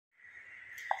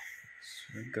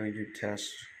I'm going to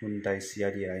test Hyundai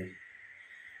CRDI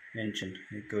engine.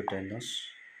 I go diagnose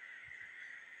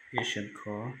Asian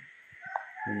car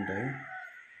Hyundai,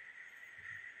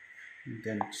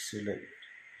 then select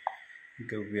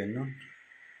go Vietnam.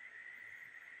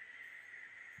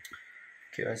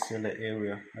 Okay, I select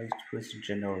area. I put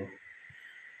general.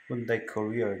 Hyundai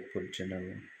Korea, I put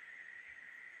general.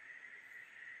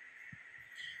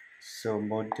 So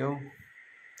model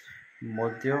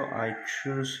I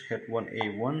choose head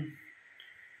 1A1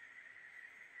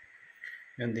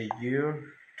 and the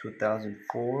year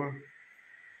 2004.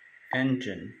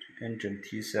 Engine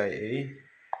TCIA.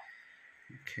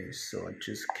 Okay, so I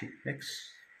just click next.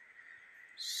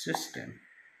 System,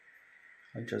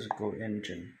 I just go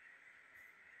engine.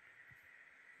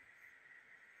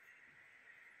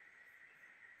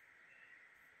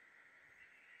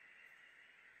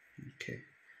 Okay,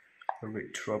 I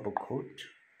read trouble code.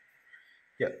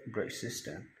 Yeah, brake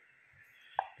system.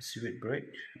 Switch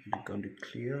brake. I'm going to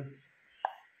clear.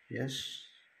 Yes.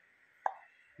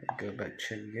 I go back,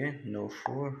 check again. No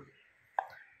 4.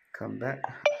 Come back.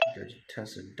 Just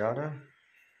test the data.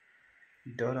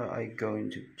 I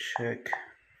going to check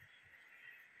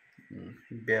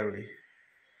battery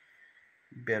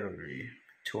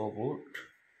 12 volt,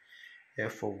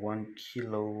 F for 1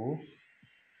 kilo,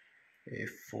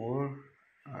 A4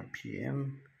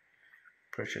 RPM,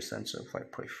 pressure sensor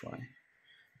 5.5,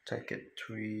 target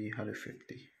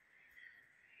 350.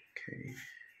 Okay,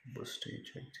 boost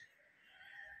eject.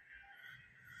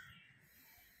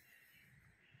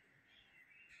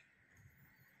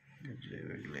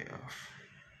 Lay off.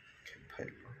 Okay,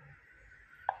 pipe.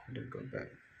 Then go back.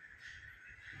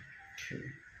 Okay,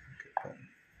 go back.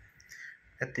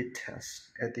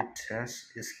 Edit test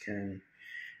is can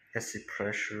acid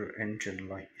pressure, engine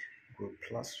light, group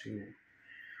plus fuel,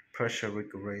 pressure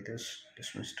regulators.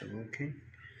 This one's still working.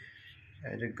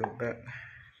 I did go back.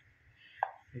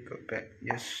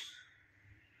 Yes.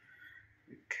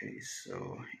 Okay,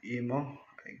 so email.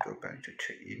 I go back to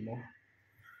check email.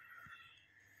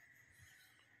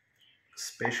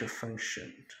 Special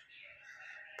function,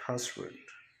 password,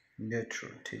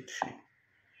 neutral teaching.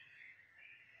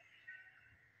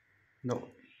 No,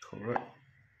 correct.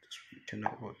 This one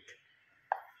cannot work.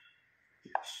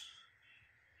 Yes.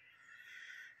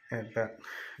 Add back,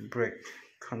 brake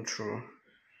control.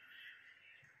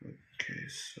 Okay,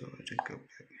 so I just go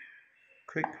back.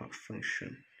 Quick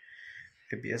function,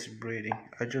 ABS braking.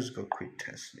 I just go quick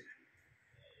test here.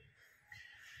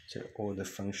 So all the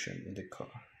function in the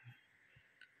car.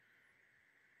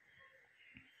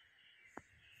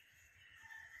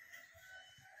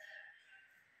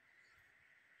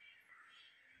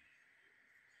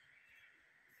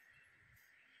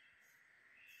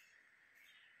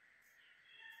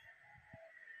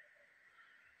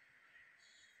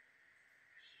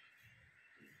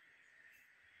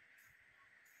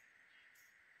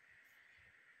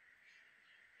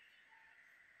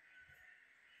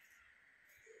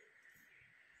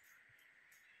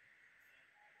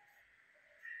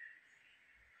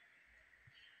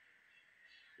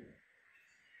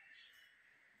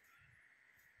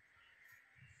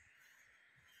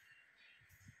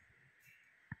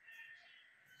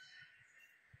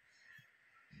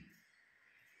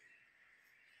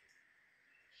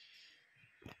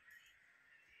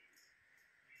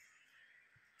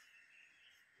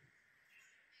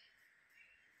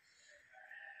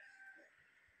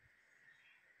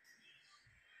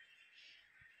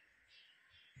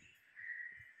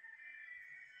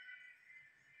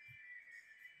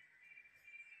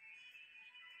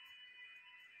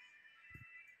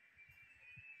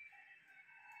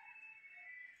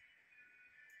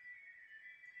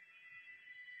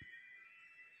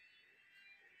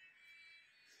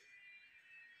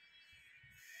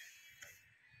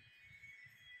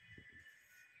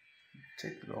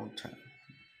 Take a long time.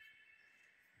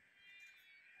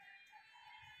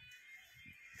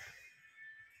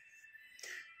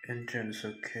 Engine is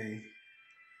okay.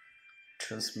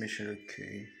 Transmission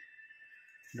okay.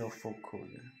 No fault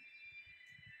code.